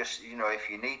talk. Just if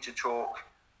you need to talk,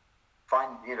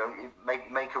 find,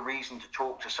 make a reason to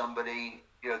talk to somebody.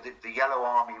 The Yellow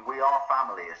Army, we are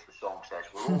family, as the song says.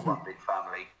 We're all one big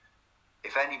family.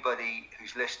 If anybody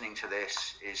who's listening to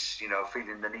this is,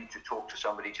 feeling the need to talk to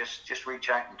somebody, just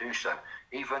reach out and do so.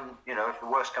 Even, if the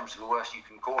worst comes to the worst, you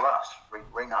can call us,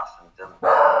 ring us, and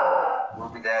we'll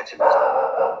be there to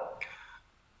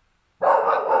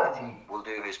we'll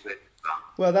do his bit.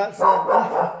 Well, that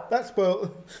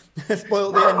spoiled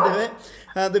the end of it.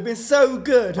 They've been so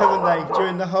good, haven't they,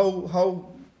 during the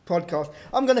whole podcast.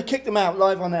 I'm going to kick them out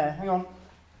live on air. Hang on.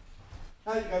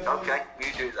 Okay, you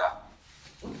do that.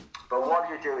 But while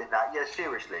you're doing that,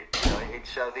 seriously,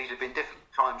 it's these have been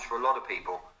difficult times for a lot of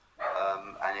people,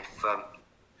 and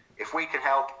if we can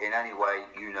help in any way,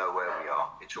 you know where we are.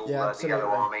 It's all the Yellow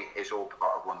Army is all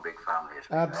part of one big family.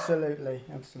 Absolutely.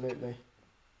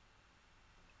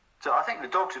 So I think the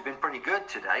dogs have been pretty good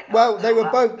today. Well, they were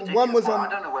both. One was on. I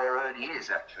don't know where Ernie is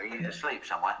actually. He's asleep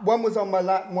somewhere. One was on my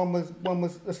lap, and one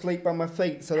was asleep by my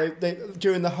feet. So they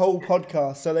during the whole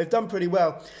podcast. So they've done pretty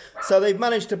well. So they've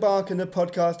managed to bark in the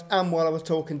podcast and while I was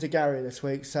talking to Gary this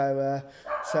week. So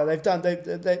they've done their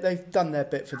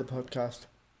bit for the podcast.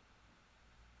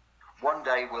 One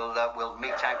day we'll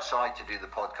meet outside to do the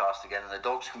podcast again, and the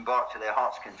dogs can bark to their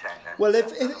heart's content. And well, our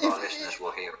listeners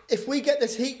will hear it. If we get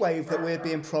this heat wave that we're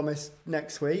being promised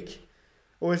next week,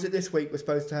 or is it this week we're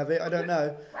supposed to have it? I don't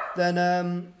know.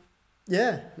 Then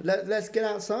let's get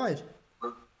outside.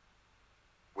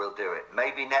 We'll do it.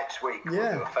 Maybe next week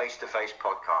we'll do a face-to-face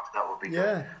podcast. That would be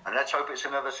good. And let's hope it's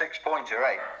another 6-pointer,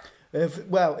 eh?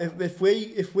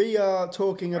 If we are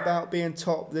talking about being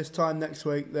top this time next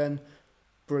week, then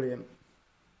brilliant.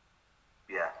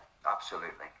 Yeah,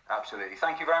 absolutely.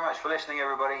 Thank you very much for listening,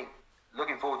 everybody.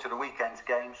 Looking forward to the weekend's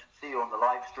games. See you on the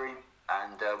live stream,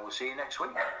 and we'll see you next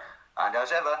week. And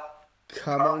as ever,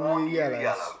 come on, you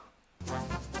yellows.